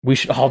we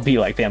should all be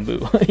like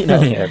bamboo, you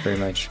know? Yeah, pretty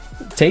much.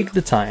 Take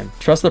the time,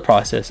 trust the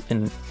process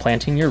in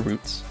planting your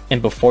roots,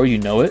 and before you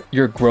know it,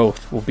 your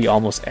growth will be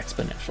almost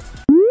exponential.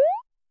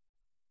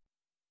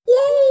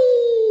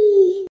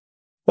 Yay!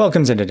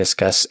 Welcome to the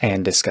Discuss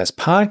and Discuss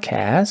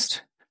podcast.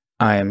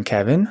 I am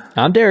Kevin.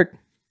 I'm Derek.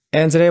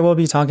 And today we'll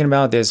be talking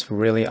about this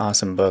really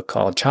awesome book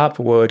called Chop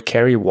Wood,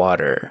 Carry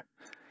Water.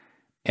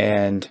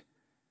 And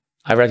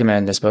I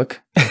recommend this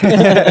book.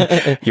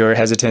 You were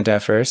hesitant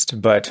at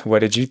first, but what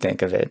did you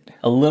think of it?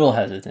 A little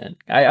hesitant.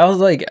 I was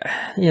like,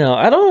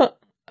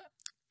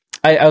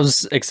 I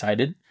was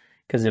excited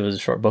because it was a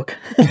short book.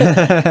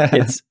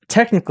 It's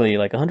technically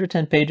like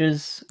 110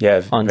 pages,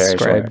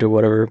 unscribed or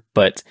whatever.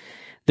 But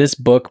this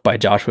book by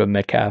Joshua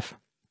Medcalf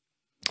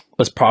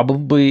was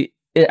probably,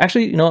 it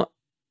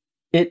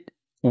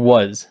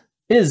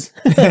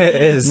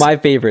is my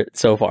favorite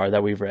so far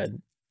that we've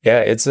read.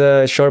 Yeah, it's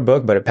a short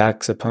book, but it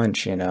packs a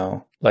punch, you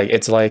know. Like,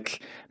 it's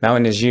like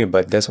Mountain is You,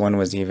 but this one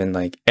was even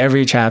like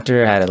every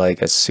chapter had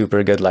like a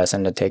super good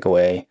lesson to take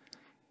away.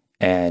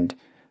 And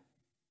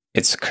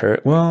it's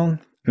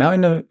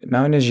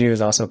Mountain is You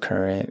is also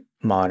current,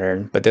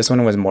 modern, but this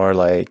one was more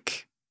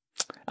like,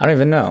 I don't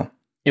even know.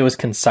 It was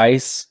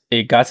concise.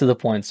 It got to the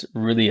points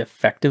really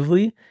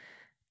effectively.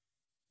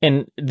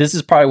 And this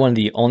is probably one of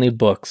the only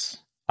books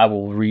I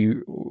will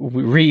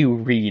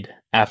reread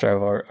after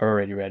I've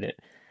already read it.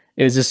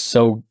 It was just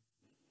so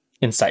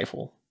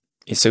insightful.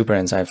 It's super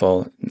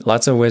insightful.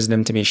 Lots of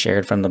wisdom to be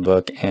shared from the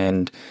book.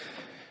 And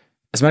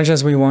as much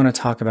as we want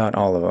to talk about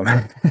all of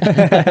them,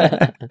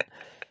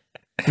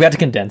 we have to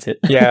condense it.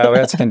 Yeah, we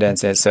have to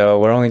condense it. So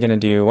we're only going to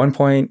do one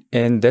point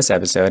in this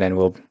episode, and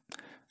we'll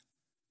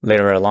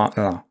later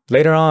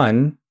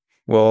on,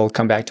 we'll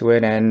come back to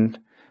it and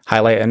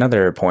highlight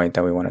another point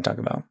that we want to talk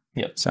about.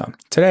 Yep. So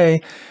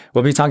today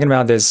we'll be talking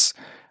about this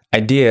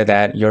idea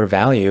that your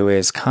value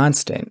is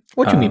constant.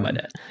 What do you mean by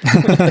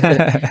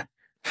that?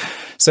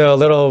 So a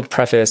little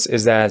preface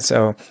is that,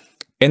 so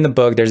in the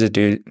book, there's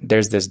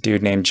this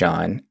dude named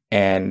John,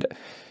 and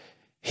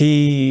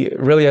he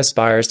really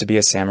aspires to be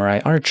a samurai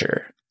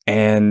archer,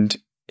 and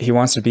he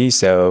wants to be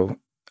so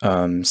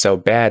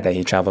bad that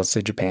he travels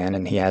to Japan,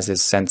 and he has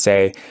this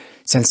Sensei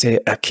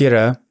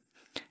Akira,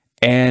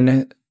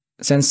 and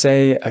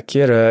Sensei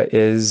Akira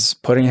is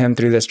putting him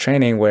through this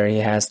training where he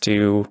has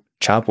to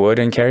chop wood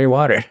and carry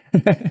water.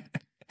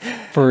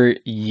 For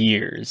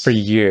years,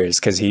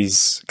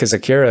 because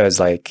Akira is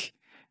like,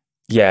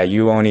 yeah,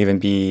 you won't even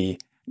be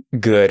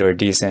good or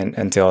decent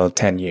until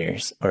 10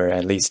 years, or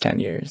at least 10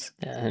 years.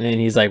 Yeah, and then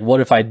he's like,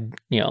 what if I,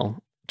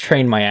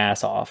 train my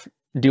ass off,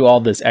 do all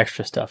this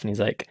extra stuff? And he's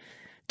like,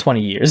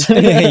 20 years.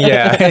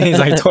 Yeah, he's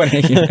like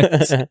 20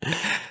 years.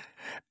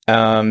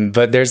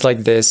 But there's like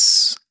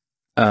this,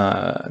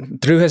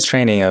 through his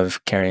training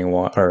of carrying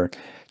water, or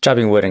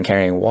chopping wood and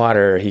carrying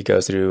water, he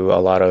goes through a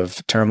lot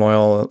of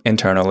turmoil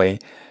internally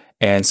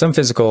and some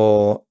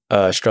physical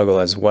struggle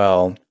as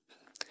well.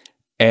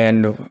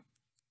 And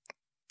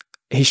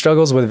he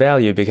struggles with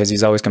value because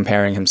he's always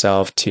comparing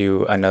himself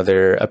to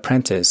another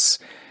apprentice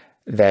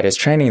that is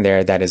training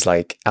there, that is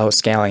like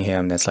outscaling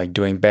him, that's like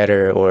doing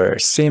better or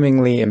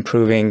seemingly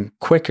improving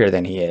quicker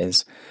than he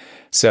is.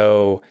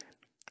 So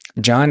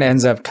John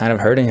ends up kind of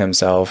hurting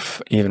himself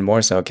even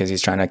more so because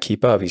he's trying to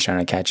keep up. He's trying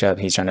to catch up.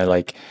 He's trying to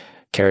like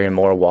carry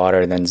more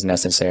water than is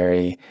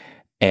necessary.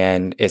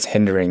 And it's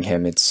hindering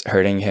him. It's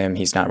hurting him.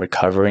 He's not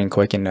recovering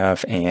quick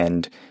enough.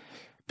 And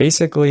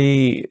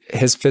basically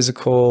his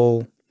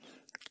physicality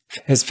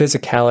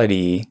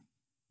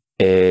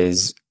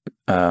is,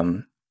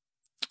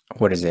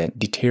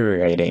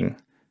 deteriorating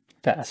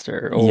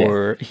faster,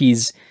 or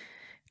he's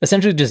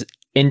essentially just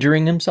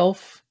injuring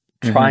himself,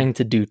 trying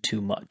to do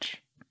too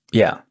much.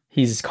 Yeah.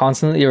 He's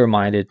constantly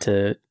reminded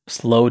to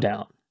slow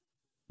down.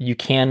 You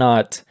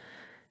cannot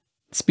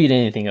speed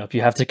anything up.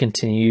 You have to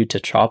continue to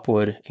chop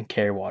wood and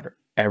carry water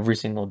every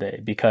single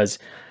day, because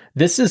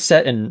this is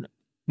set in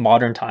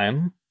modern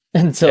time.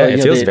 And so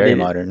it feels very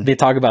modern. They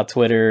talk about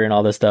Twitter and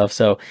all this stuff,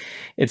 so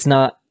it's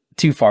not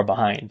too far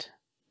behind.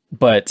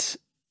 But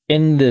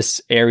in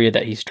this area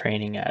that he's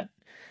training at,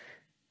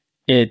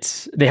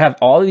 they have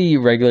all the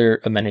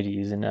regular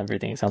amenities and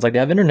everything. It sounds like they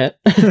have internet,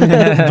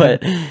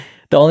 but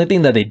the only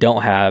thing that they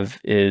don't have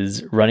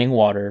is running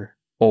water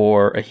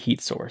or a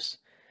heat source.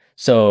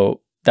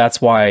 So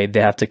that's why they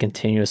have to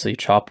continuously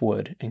chop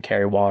wood and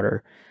carry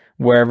water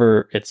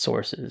wherever its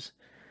source is.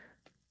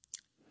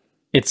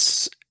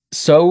 It's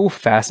so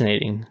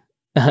fascinating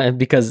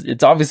because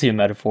it's obviously a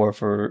metaphor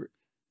for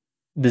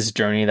this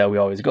journey that we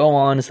always go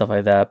on and stuff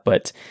like that.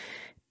 But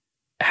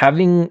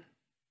having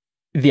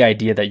the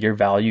idea that your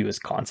value is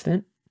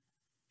constant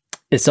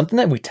is something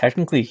that we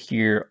technically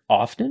hear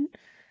often,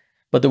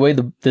 but the way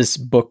this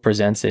book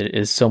presents it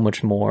is so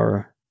much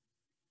more,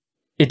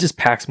 it just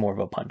packs more of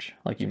a punch,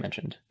 like you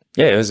mentioned.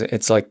 Yeah,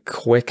 it's like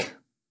quick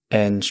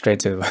and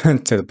straight to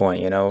to the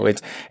point,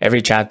 It's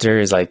every chapter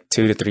is like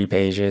 2 to 3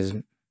 pages,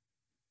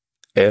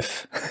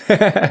 if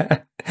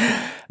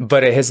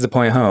but it hits the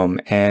point home.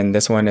 And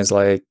this one is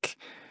like,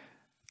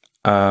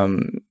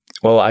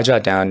 well, I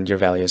jot down your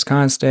value is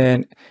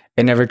constant,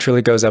 It never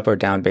truly goes up or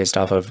down based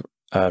off of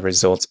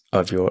results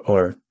of your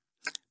or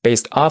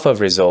based off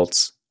of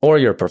results or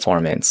your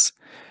performance.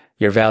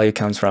 Your value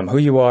comes from who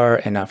you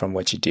are and not from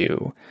what you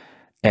do.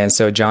 And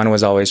so John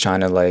was always trying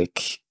to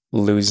like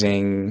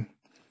losing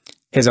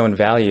his own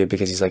value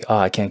because he's like, oh,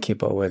 I can't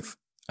keep up with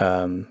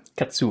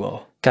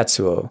Katsuo.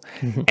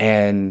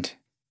 And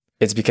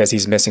it's because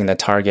he's missing the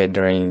target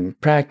during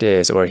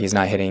practice, or he's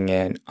not hitting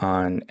it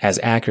on as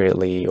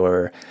accurately,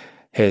 or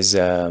his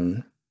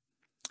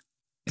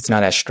it's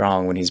not as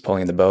strong when he's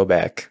pulling the bow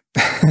back.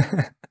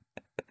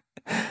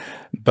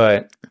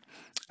 But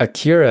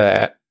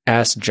Akira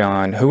asked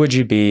John, who would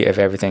you be if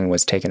everything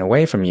was taken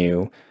away from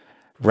you?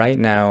 Right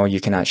now,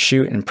 you cannot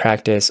shoot and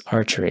practice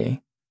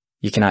archery.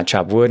 You cannot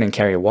chop wood and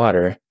carry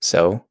water.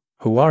 So,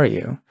 who are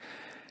you?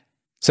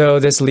 So,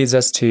 this leads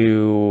us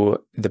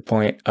to the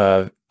point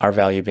of our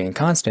value being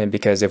constant,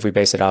 because if we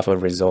base it off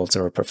of results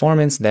or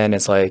performance, then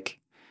it's like,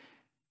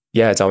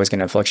 yeah, it's always going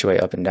to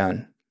fluctuate up and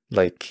down.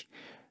 Like,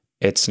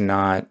 it's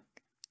not,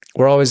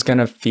 we're always going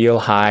to feel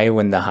high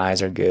when the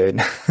highs are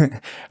good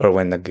or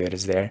when the good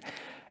is there.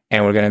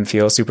 And we're going to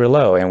feel super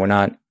low, and we're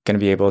not going to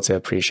be able to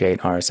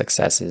appreciate our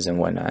successes and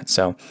whatnot.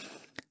 So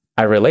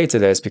I relate to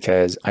this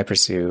because I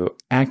pursue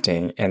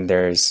acting, and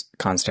there's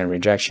constant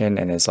rejection.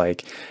 And it's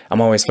like,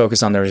 I'm always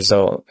focused on the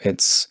result.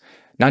 It's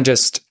not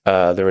just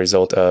the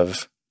result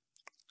of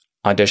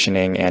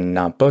auditioning and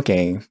not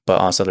booking, but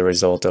also the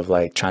result of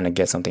like trying to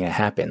get something to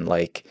happen.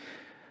 Like,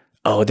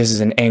 oh, this is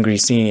an angry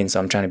scene, so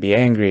I'm trying to be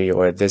angry,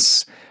 or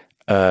this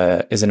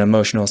is an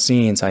emotional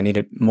scene, so I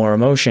needed more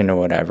emotion or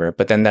whatever.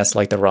 But then that's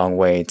like the wrong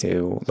way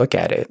to look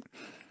at it.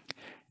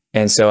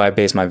 And so I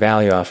base my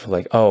value off of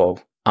like, oh,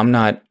 I'm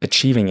not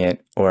achieving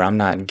it, or I'm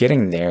not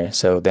getting there.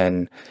 So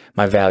then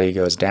my value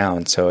goes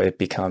down. So it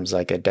becomes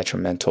like a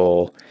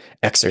detrimental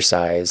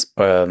exercise,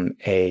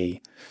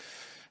 a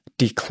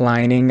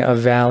declining of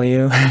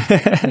value,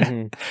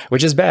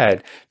 which is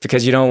bad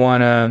because you don't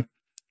want to,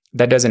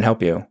 that doesn't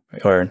help you,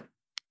 or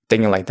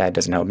thinking like that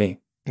doesn't help me.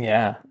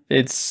 Yeah,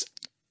 it's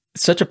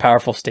such a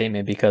powerful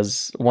statement,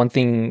 because one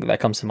thing that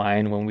comes to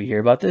mind when we hear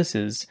about this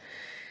is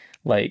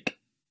like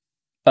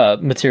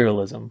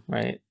materialism,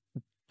 right?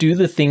 Do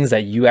the things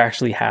that you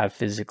actually have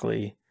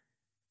physically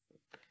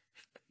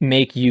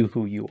make you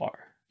who you are?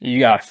 You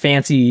got a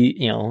fancy,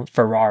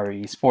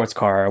 Ferrari, sports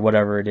car, or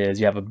whatever it is.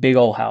 You have a big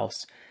old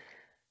house.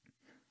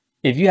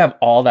 If you have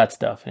all that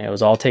stuff and it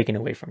was all taken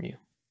away from you,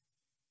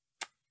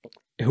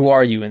 who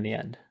are you in the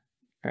end?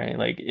 Right?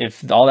 Like,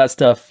 if all that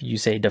stuff you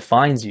say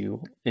defines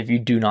you, if you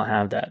do not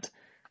have that,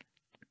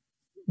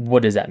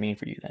 what does that mean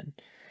for you then?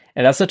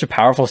 And that's such a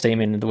powerful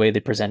statement in the way they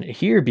present it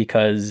here,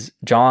 because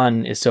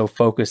John is so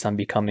focused on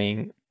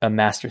becoming a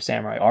master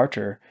samurai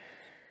archer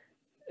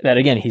that,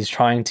 again, he's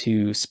trying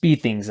to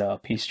speed things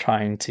up. He's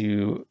trying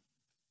to,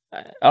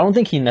 I don't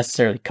think he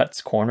necessarily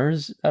cuts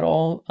corners at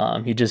all.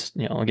 He just,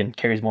 again,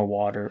 carries more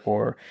water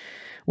or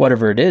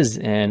whatever it is.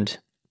 And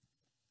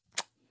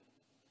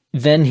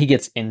then he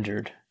gets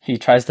injured. He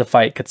tries to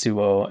fight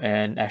Katsuo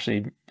and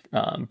actually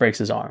breaks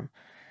his arm.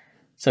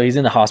 So he's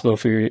in the hospital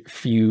for a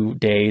few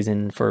days,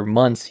 and for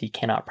months he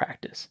cannot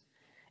practice.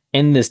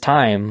 In this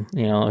time,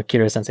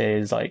 Akira Sensei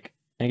is like,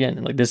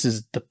 again, like, this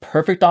is the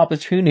perfect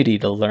opportunity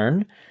to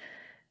learn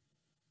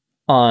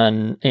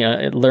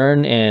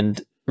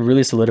and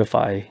really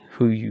solidify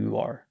who you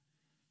are,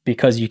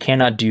 because you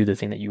cannot do the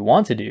thing that you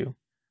want to do,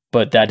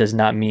 but that does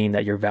not mean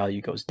that your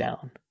value goes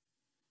down.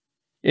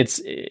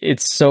 It's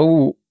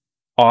so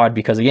odd,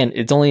 because again,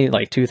 it's only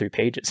like 2-3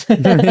 pages.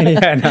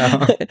 Yeah,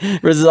 no.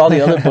 Versus all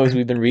the other books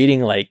we've been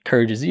reading, like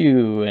Courage Is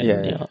You, and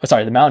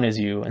The Mountain Is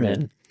You, and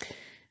then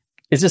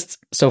it's just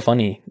so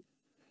funny.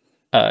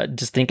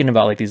 Just thinking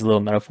about like these little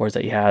metaphors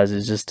that he has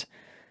is just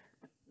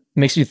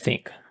makes you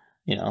think.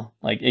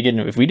 Like, again,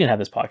 if we didn't have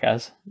this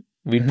podcast,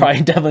 we'd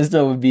probably definitely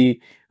still would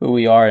be who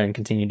we are and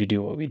continue to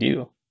do what we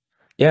do.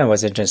 Yeah,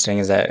 what's interesting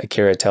is that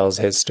Akira tells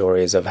his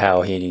stories of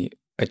how he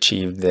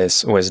achieved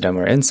this wisdom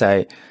or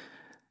insight.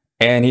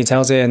 And he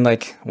tells it in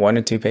like 1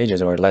 or 2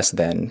 pages or less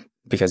than,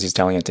 because he's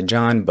telling it to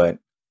John, but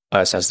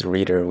us as the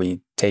reader,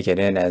 we take it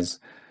in as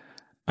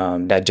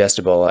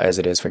digestible as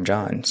it is for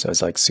John. So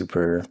it's like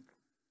super,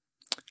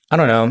 I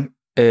don't know,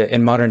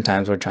 in modern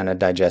times, we're trying to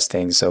digest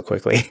things so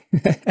quickly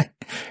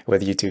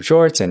with YouTube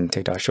shorts and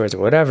TikTok shorts or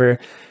whatever.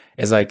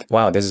 It's like,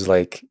 wow, this is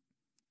like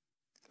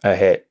a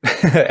hit,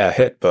 a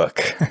hit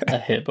book. A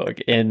hit book.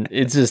 And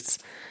it's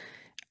just,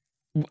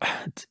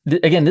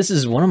 again, this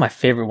is one of my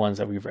favorite ones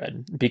that we've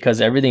read, because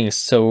everything is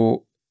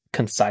so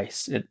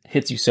concise. It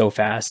hits you so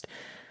fast,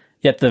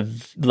 yet the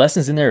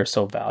lessons in there are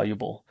so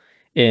valuable.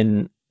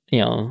 In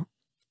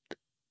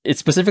it's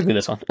specifically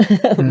this one.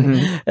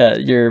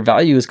 Your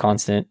value is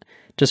constant.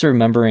 Just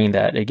remembering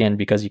that, again,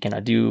 because you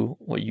cannot do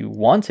what you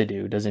want to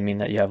do doesn't mean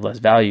that you have less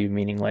value.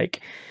 Meaning,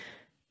 like,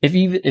 if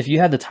you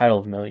had the title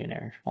of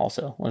millionaire,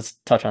 also, let's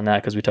touch on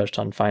that, because we touched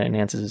on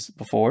finances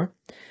before.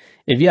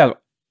 If you have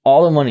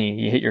all the money,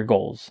 you hit your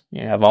goals.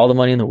 You have all the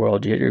money in the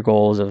world, you hit your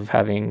goals of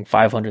having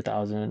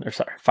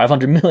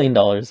 $500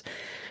 million,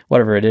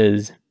 whatever it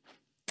is.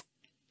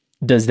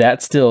 Does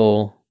that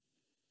still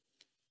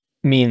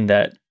mean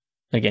that,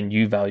 again,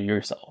 you value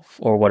yourself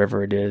or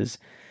whatever it is.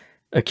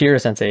 Akira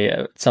Sensei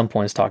at some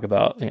points talk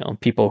about,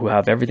 people who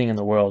have everything in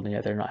the world and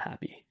yet they're not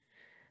happy.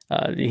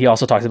 He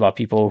also talks about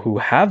people who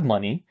have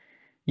money,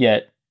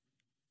 yet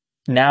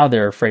now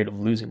they're afraid of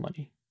losing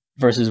money.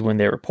 Versus when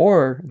they were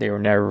poor, they were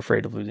never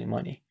afraid of losing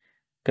money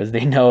because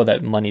they know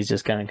that money's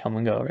just going to come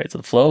and go, right? So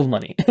the flow of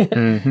money.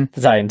 Mm-hmm.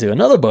 To tie into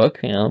another book,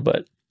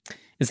 but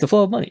it's the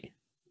flow of money.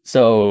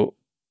 So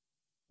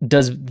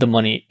does the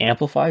money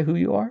amplify who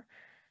you are?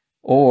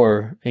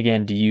 Or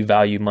again, do you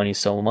value money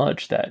so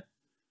much that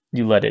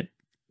you let it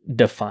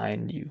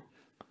define you?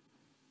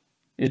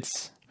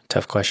 It's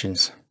Tough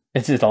questions.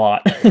 It's just a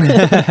lot.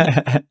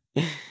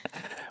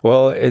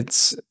 Well,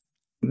 it's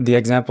the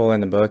example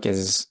in the book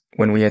is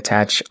when we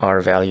attach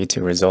our value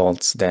to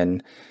results,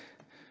 then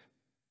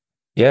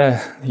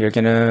yeah,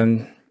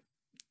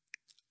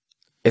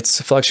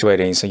 it's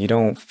fluctuating. So you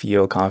don't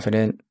feel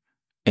confident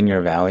in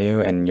your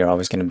value, and you're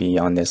always going to be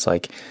on this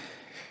like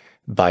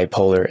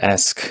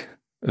bipolar-esque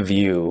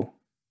view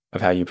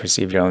of how you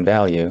perceive your own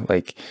value.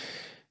 Like,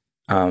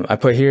 I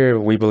put here,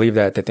 we believe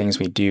that the things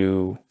we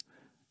do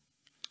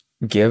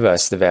give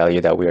us the value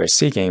that we are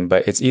seeking,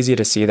 but it's easy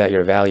to see that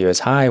your value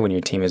is high when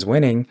your team is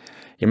winning,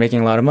 you're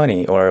making a lot of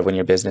money, or when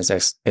your business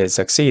is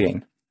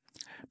succeeding.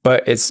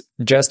 But it's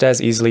just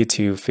as easily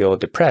to feel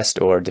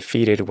depressed or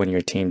defeated when your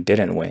team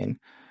didn't win,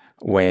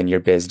 when your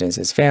business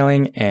is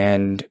failing,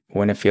 and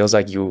when it feels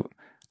like you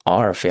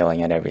are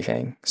failing at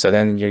everything. So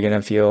then you're going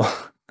to feel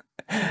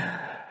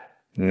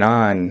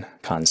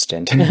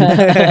non-constant.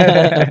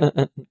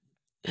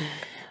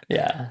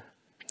 Yeah.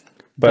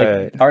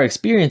 But our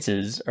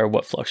experiences are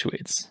what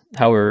fluctuates.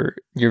 However,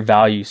 your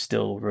value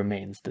still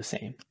remains the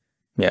same.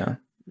 yeah.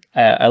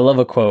 I love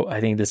a quote. I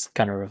think this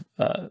kind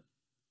of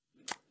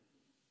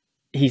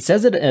he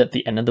says it at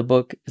the end of the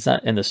book. It's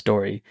not in the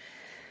story,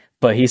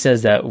 but he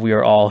says that we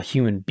are all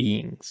human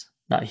beings,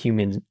 not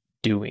human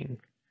doing.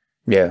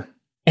 Yeah.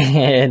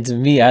 And to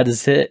me, I had to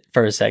sit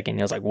for a second.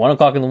 It was like 1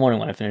 o'clock in the morning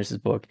when I finished this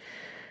book,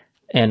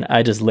 and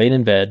I just laid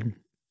in bed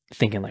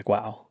thinking like,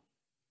 wow,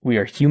 we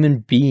are human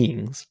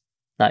beings,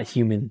 not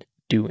human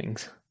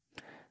doings.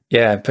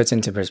 Yeah, it puts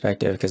into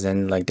perspective, because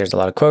then like there's a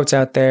lot of quotes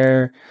out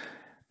there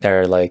that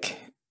are like,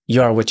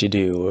 you are what you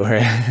do.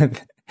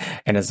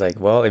 And it's like,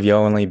 well, if you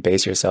only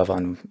base yourself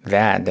on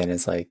that, then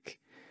it's like,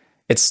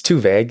 it's too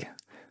vague,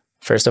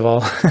 first of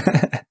all.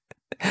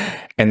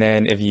 And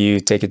then if you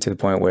take it to the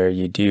point where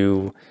you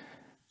do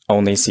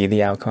only see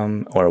the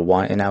outcome or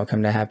want an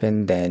outcome to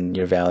happen, then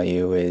your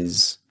value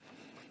is,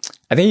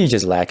 I think you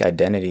just lack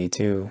identity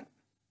too.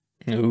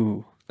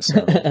 Ooh,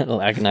 So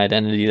lack an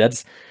identity.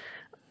 That's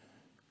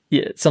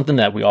something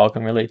that we all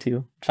can relate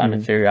to. Trying to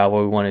figure out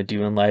what we want to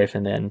do in life,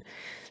 and then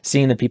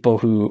seeing the people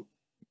who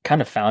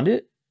kind of found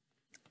it.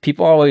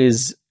 People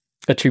always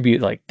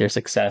attribute like their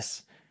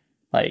success,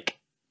 like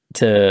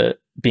to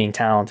being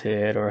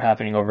talented or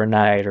happening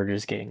overnight or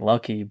just getting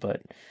lucky.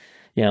 But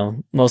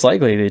most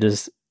likely they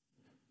just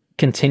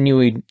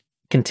continue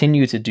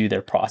to do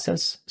their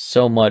process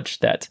so much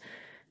that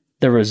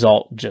the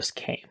result just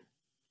came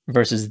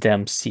versus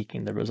them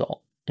seeking the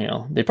result.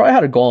 They probably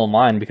had a goal in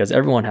mind because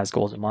everyone has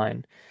goals in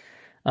mind.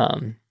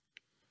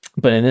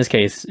 But in this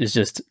case, it's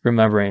just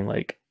remembering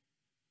like,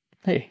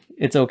 hey,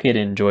 it's okay to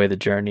enjoy the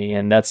journey.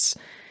 And that's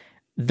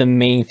the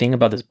main thing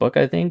about this book,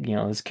 I think,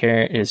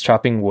 is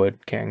chopping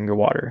wood, carrying your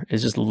water,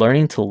 is just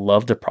learning to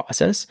love the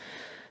process.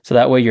 So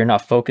that way you're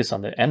not focused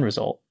on the end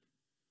result.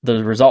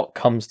 The result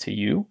comes to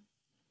you.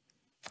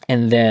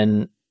 And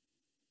then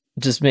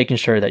just making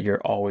sure that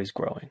you're always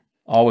growing,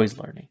 always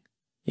learning.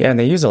 yeah, and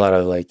they use a lot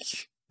of like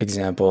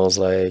examples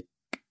like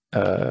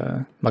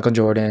Michael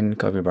Jordan,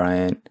 Kobe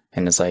Bryant,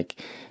 and it's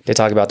like they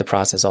talk about the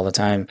process all the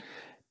time.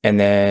 And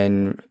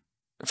then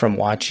from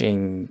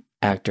watching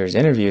actors'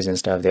 interviews and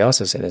stuff, they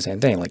also say the same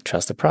thing, like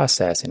trust the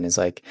process. And it's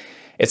like,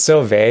 it's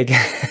so vague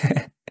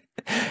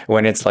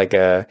when it's like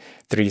a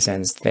 3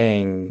 sentence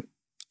thing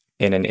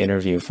in an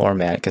interview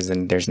format, because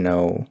then there's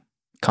no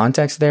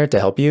context there to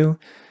help you.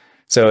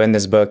 So in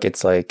this book,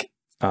 it's like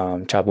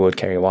chop wood,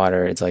 carry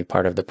water. It's like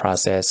part of the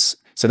process.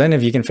 So then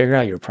if you can figure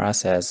out your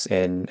process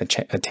in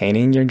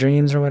attaining your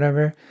dreams or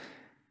whatever,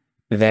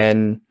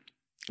 then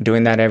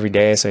doing that every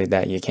day so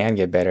that you can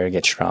get better,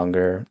 get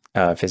stronger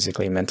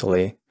physically,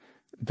 mentally,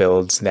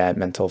 builds that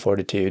mental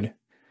fortitude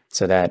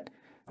so that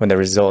when the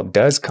result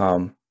does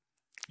come,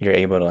 you're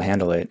able to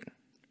handle it.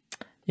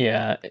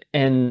 Yeah.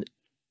 And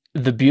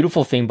the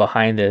beautiful thing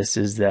behind this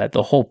is that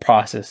the whole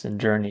process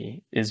and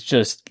journey is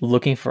just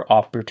looking for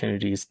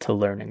opportunities to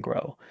learn and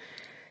grow.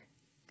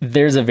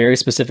 There's a very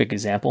specific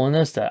example in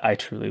this that I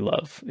truly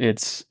love.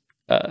 It's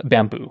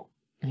bamboo.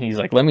 He's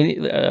like,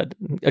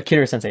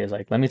 Akira Sensei is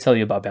like, let me tell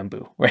you about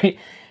bamboo, right?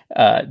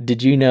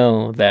 Did you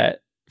know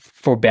that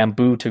for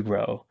bamboo to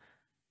grow,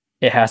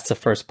 it has to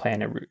first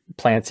plant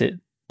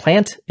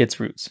its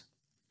roots?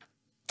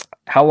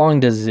 How long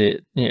does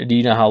it, do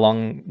you know how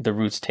long the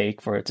roots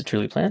take for it to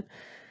truly plant?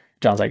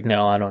 John's like,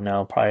 no, I don't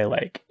know. Probably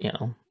like,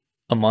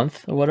 a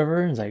month or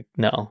whatever. He's like,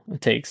 no,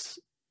 it takes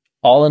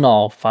all in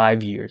all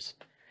 5 years.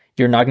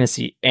 You're not going to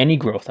see any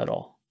growth at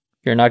all.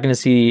 You're not going to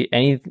see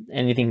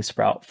anything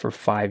sprout for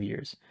 5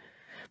 years.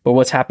 But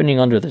what's happening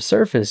under the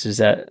surface is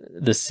that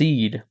the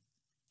seed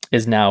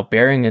is now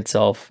burying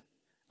itself,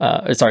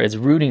 it's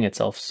rooting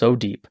itself so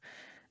deep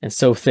and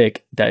so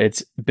thick that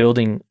it's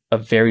building a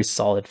very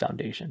solid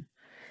foundation.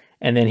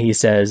 And then he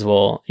says,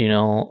 well,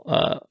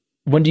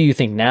 when do you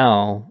think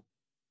now,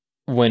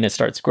 when it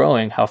starts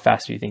growing, how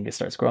fast do you think it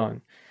starts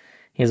growing?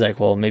 He's like,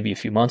 well, maybe a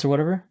few months or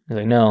whatever. He's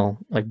like, no,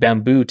 like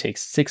bamboo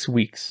takes 6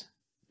 weeks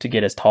to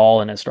get as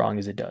tall and as strong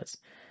as it does.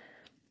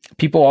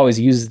 People always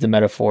use the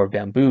metaphor of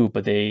bamboo,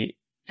 but they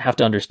have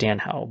to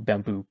understand how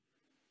bamboo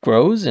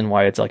grows and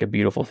why it's like a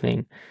beautiful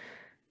thing.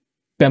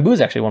 Bamboo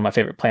is actually one of my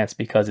favorite plants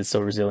because it's so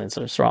resilient,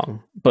 so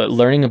strong. But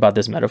learning about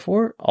this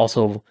metaphor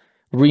also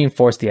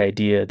reinforced the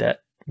idea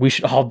that we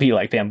should all be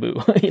like bamboo.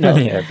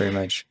 Yeah, pretty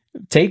much.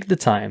 Take the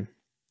time,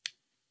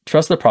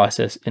 trust the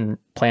process in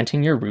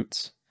planting your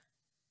roots,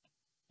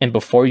 and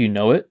before you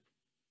know it,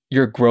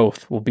 your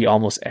growth will be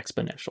almost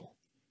exponential.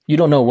 You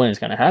don't know when it's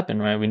going to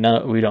happen, right? We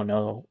don't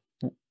know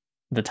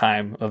the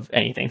time of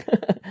anything.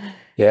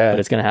 Yeah, but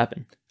it's going to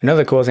happen.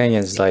 Another cool thing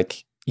is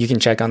like you can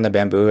check on the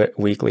bamboo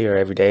weekly or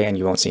every day and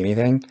you won't see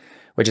anything,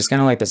 which is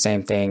kind of like the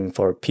same thing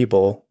for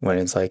people when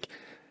it's like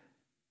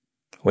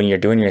when you're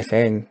doing your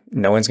thing,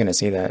 no one's going to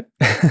see that.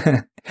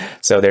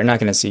 So they're not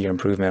going to see your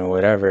improvement or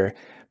whatever.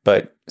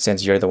 But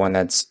since you're the one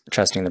that's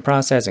trusting the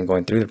process and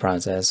going through the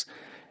process,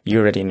 you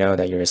already know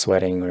that you're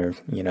sweating or,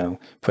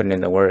 putting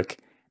in the work.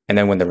 And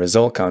then when the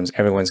result comes,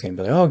 everyone's going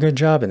to be like, oh, good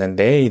job. And then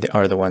they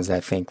are the ones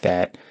that think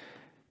that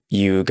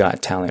you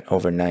got talent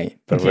overnight,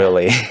 but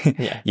really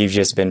you've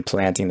just been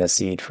planting the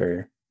seed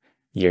for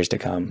years to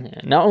come.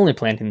 Yeah. Not only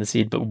planting the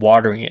seed, but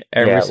watering it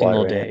every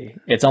single day.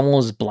 It's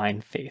almost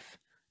blind faith,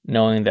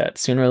 knowing that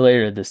sooner or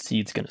later the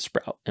seed's going to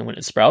sprout. And when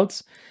it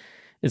sprouts,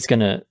 it's going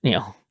to,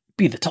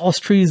 be the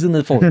tallest trees in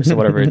the forest or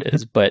whatever it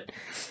is. But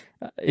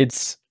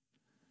it's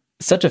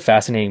such a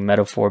fascinating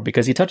metaphor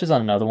because he touches on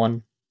another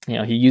one.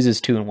 He uses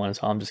two in one,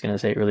 so I'm just going to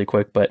say it really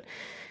quick, but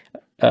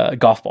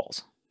golf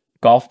balls.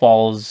 Golf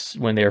balls,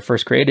 when they were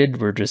first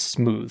created, were just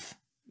smooth,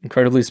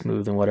 incredibly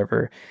smooth and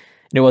whatever.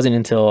 And it wasn't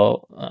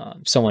until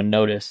someone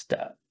noticed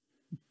that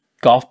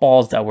golf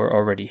balls that were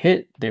already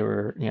hit, they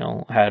were,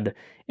 had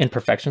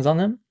imperfections on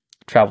them,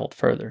 traveled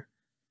further.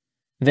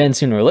 Then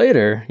sooner or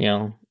later,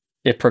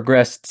 it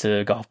progressed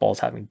to golf balls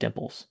having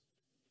dimples.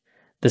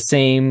 The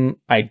same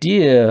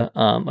idea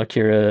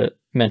Akira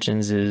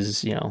mentions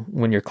is,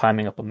 when you're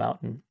climbing up a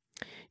mountain,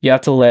 you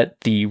have to let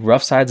the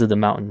rough sides of the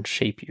mountain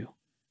shape you.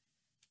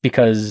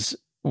 Because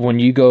when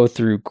you go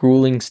through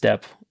grueling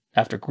step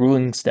after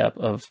grueling step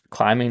of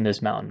climbing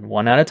this mountain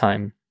one at a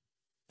time,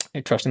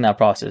 and trusting that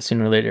process,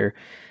 sooner or later,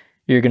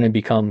 you're going to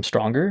become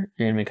stronger.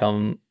 You're going to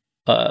become,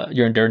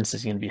 your endurance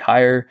is going to be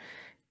higher.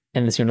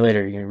 And then sooner or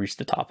later, you're going to reach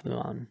the top of the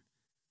mountain.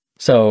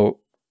 So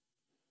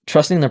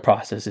trusting the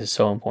process is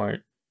so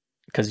important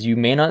because you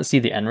may not see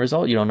the end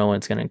result. You don't know when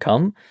it's going to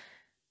come.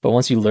 But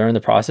once you learn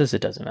the process,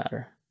 it doesn't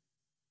matter.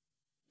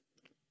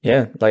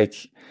 Yeah, like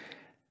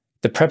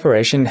the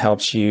preparation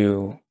helps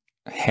you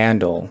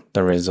handle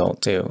the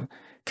result too.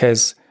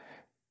 Because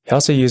he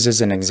also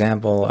uses an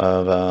example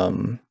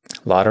of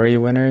lottery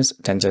winners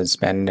tend to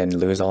spend and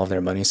lose all of their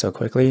money so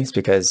quickly. It's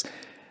because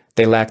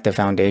they lack the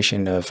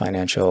foundation of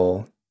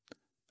financial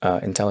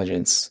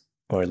intelligence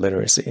or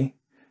literacy.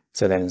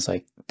 So then it's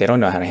like they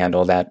don't know how to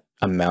handle that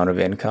amount of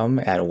income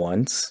at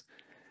once.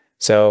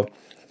 So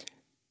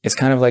it's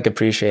kind of like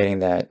appreciating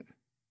that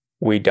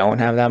we don't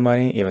have that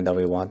money, even though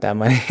we want that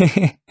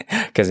money.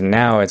 Because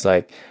now it's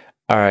like,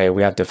 all right,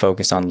 we have to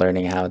focus on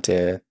learning how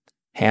to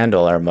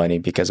handle our money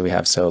because we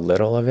have so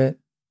little of it.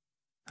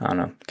 I don't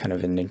know, kind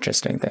of an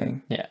interesting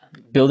thing. Yeah,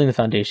 building the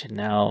foundation.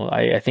 Now,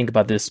 I think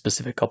about this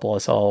specific couple I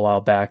saw a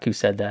while back who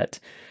said that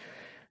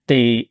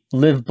they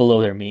lived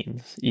below their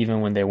means,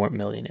 even when they weren't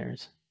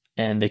millionaires,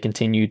 and they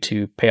continued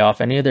to pay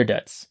off any of their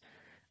debts.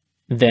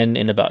 Then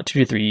in about 2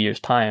 to 3 years'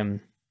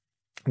 time,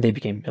 they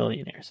became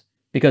millionaires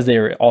because they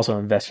were also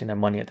investing their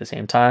money at the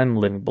same time,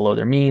 living below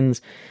their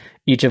means.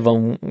 Each of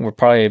them were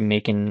probably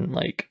making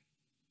like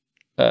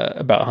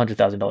about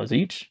 $100,000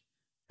 each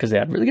because they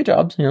had really good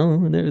jobs, there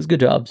was good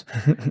jobs,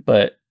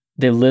 but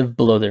they lived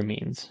below their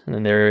means and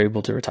then they were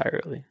able to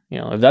retire early.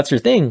 If that's your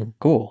thing,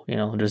 cool.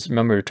 Just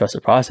remember to trust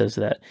the process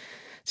that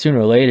sooner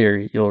or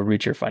later you'll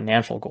reach your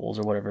financial goals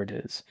or whatever it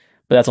is.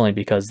 But that's only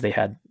because they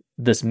had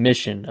this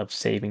mission of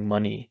saving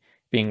money,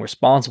 being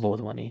responsible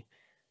with money.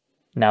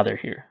 Now they're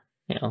here,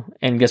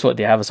 and guess what?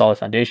 They have a solid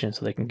foundation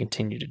so they can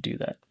continue to do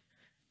that.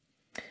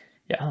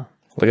 Yeah.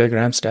 Look at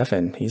Graham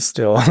Stephan. He's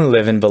still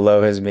living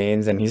below his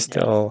means and he's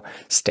still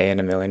staying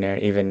a millionaire,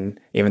 even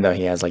though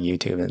he has like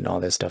YouTube and all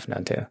this stuff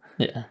now too.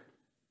 Yeah.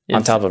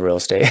 On top of real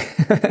estate.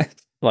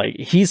 Like,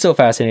 he's so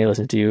fascinating to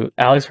listen to.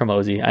 Alex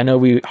Hormozy. I know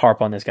we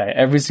harp on this guy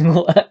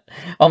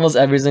almost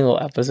every single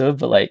episode,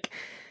 but like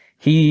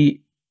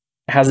he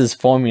has this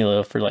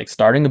formula for like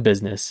starting a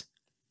business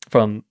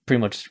from pretty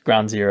much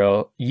ground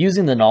zero,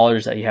 using the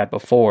knowledge that he had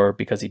before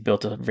because he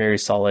built a very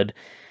solid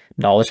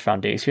knowledge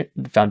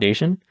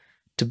foundation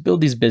to build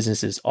these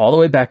businesses all the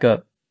way back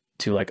up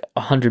to like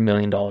 $100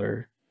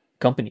 million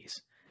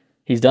companies.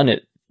 He's done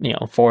it,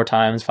 4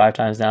 times, 5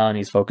 times now, and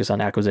he's focused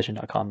on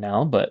acquisition.com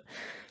now. But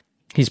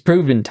he's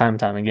proven time and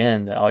time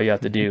again that all you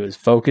have to do is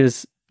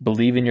focus,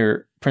 believe in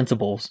your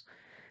principles,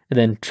 and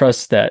then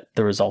trust that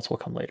the results will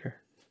come later.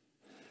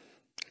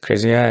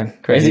 Crazy guy.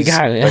 Crazy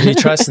guy, man. But he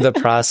trusts the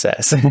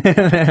process.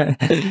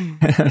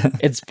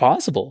 It's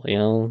possible,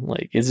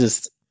 it's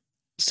just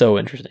so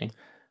interesting.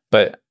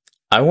 But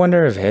I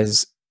wonder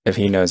if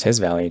he knows his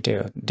value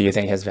too. Do you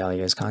think his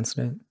value is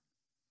constant?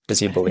 Does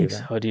he believe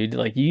that? So, dude,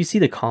 like, you see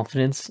the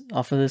confidence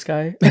off of this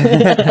guy.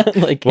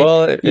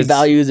 Well, he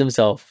values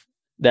himself.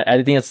 That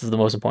I think that's the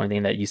most important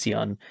thing that you see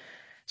on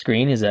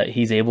screen is that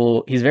he's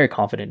very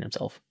confident in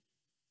himself.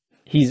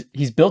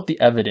 He's built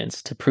the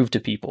evidence to prove to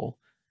people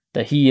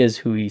that he is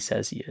who he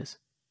says he is.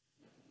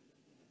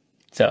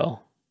 So,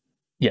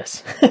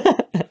 yes.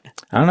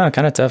 I don't know,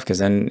 kind of tough, because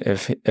then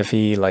if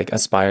he like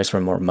aspires for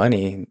more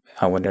money,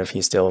 I wonder if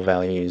he still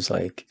values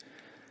I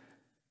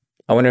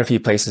wonder if he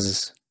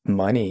places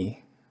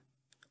money,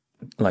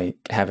 like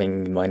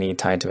having money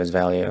tied to his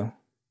value,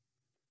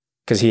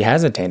 because he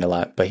has attained a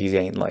lot, but he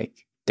ain't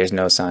there's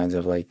no signs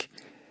of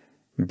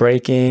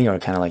breaking or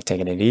kind of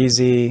taking it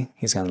easy.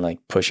 He's kind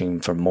of pushing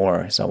for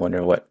more. So I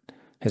wonder what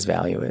his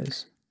value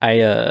is.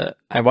 I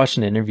watched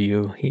an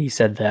interview. He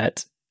said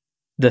that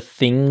the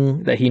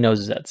thing that he knows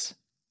is that's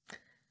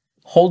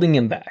holding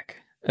him back,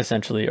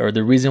 essentially, or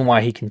the reason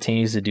why he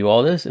continues to do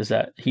all this is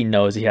that he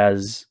knows he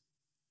has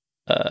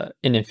an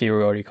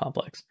inferiority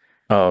complex.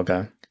 Oh,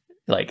 okay.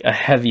 A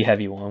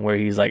heavy one where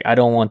he's I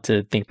don't want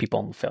to think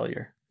people I'm a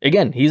failure.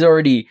 Again, he's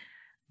already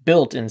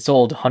built and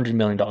sold $100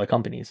 million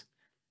companies,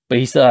 but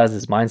he still has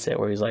this mindset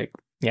where he's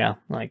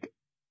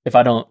if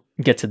I don't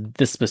get to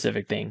this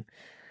specific thing,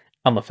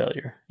 I'm a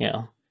failure.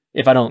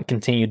 If I don't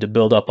continue to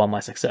build up on my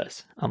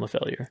success, I'm a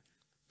failure.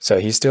 So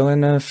he's still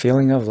in a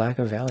feeling of lack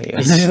of value.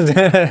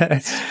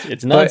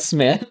 It's nuts,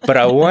 man. But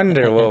I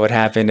wonder what would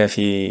happen if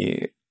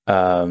he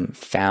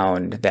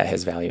found that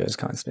his value is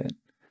constant.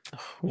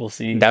 We'll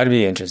see. That would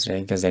be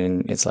interesting, because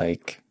then it's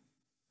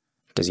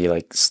does he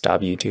stop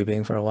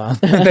YouTubing for a while?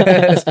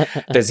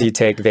 Does he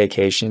take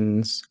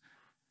vacations?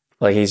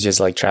 He's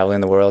just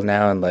traveling the world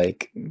now and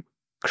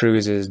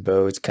cruises,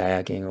 boats,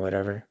 kayaking, or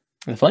whatever.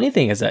 The funny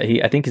thing is that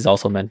I think he's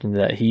also mentioned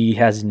that he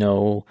has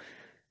no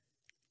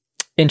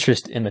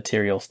interest in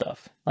material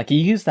stuff. He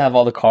used to have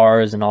all the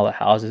cars and all the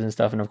houses and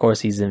stuff, and of course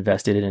he's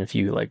invested in a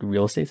few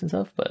real estates and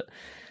stuff, but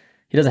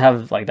he doesn't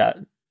have that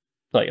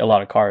a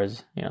lot of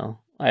cars.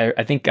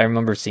 I think I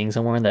remember seeing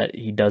somewhere that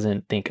he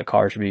doesn't think a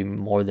car should be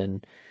more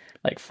than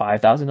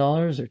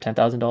 $5,000 or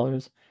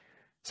 $10,000.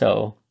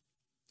 So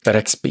that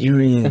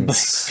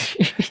experience.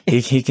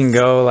 he can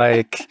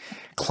go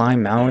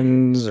climb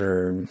mountains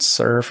or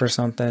surf or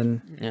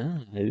something. Yeah,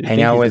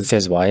 hang out with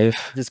his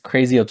wife. Just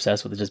crazy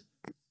obsessed with just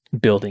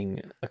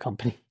building a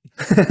company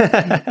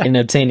and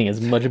obtaining as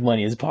much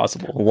money as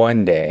possible.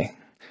 One day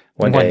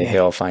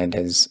he'll find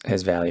his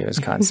value is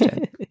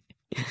constant.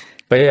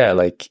 But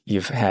yeah,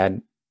 you've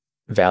had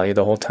value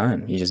the whole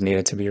time. You just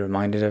needed to be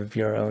reminded of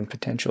your own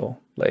potential,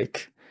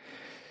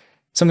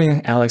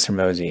 something Alex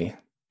Hormozi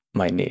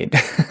might need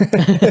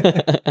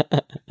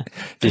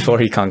before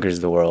he conquers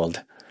the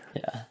world.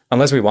 Yeah,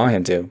 unless we want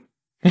him to.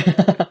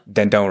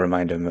 Then don't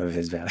remind him of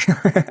his value.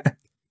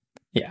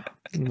 Yeah,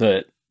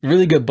 but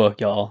really good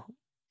book, y'all.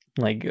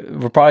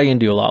 We're probably gonna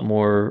do a lot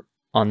more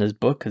on this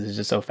book because it's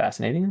just so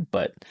fascinating.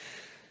 But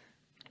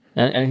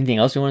anything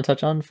else you want to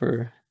touch on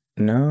for?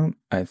 No,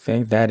 I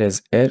think that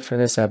is it for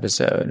this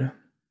episode.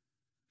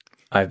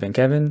 I've been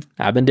Kevin.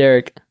 I've been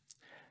Derek.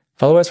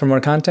 Follow us for more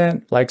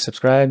content.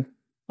 Subscribe.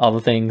 All the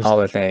things. All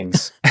the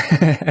things.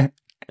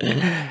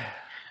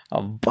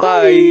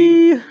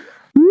 Bye.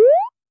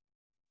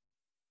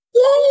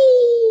 Yay!